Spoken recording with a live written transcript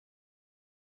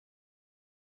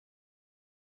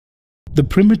The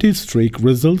primitive streak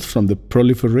results from the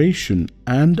proliferation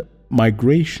and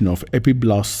migration of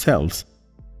epiblast cells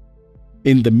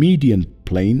in the median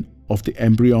plane of the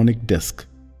embryonic disc.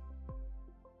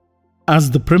 As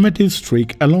the primitive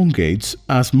streak elongates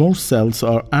as more cells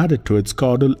are added to its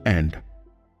caudal end,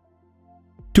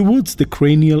 towards the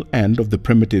cranial end of the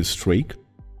primitive streak,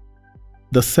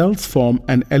 the cells form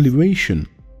an elevation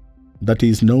that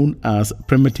is known as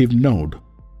primitive node,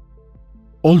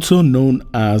 also known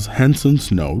as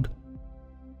Henson's node,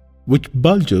 which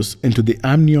bulges into the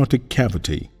amniotic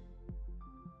cavity.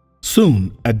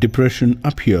 Soon, a depression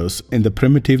appears in the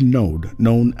primitive node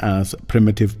known as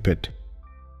primitive pit.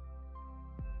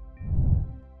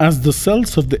 As the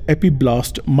cells of the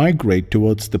epiblast migrate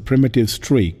towards the primitive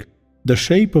streak, the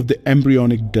shape of the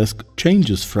embryonic disc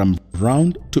changes from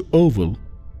round to oval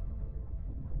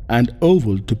and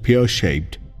oval to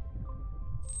pear-shaped,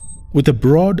 with a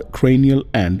broad cranial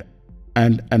end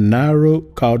and a narrow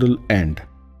caudal end.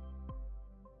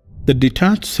 The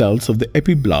detached cells of the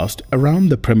epiblast around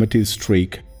the primitive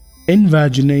streak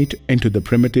invaginate into the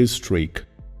primitive streak.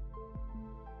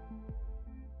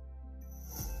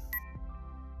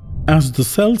 As the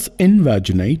cells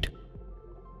invaginate,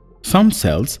 some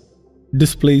cells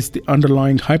displace the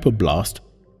underlying hypoblast,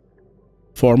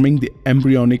 forming the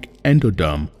embryonic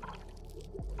endoderm.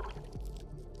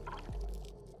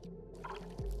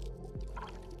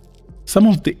 Some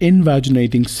of the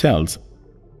invaginating cells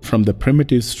from the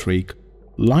primitive streak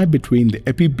lie between the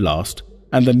epiblast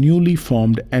and the newly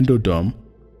formed endoderm,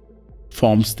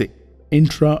 forms the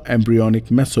intra-embryonic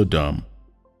mesoderm.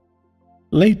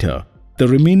 Later, the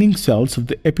remaining cells of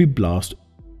the epiblast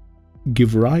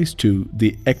give rise to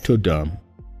the ectoderm.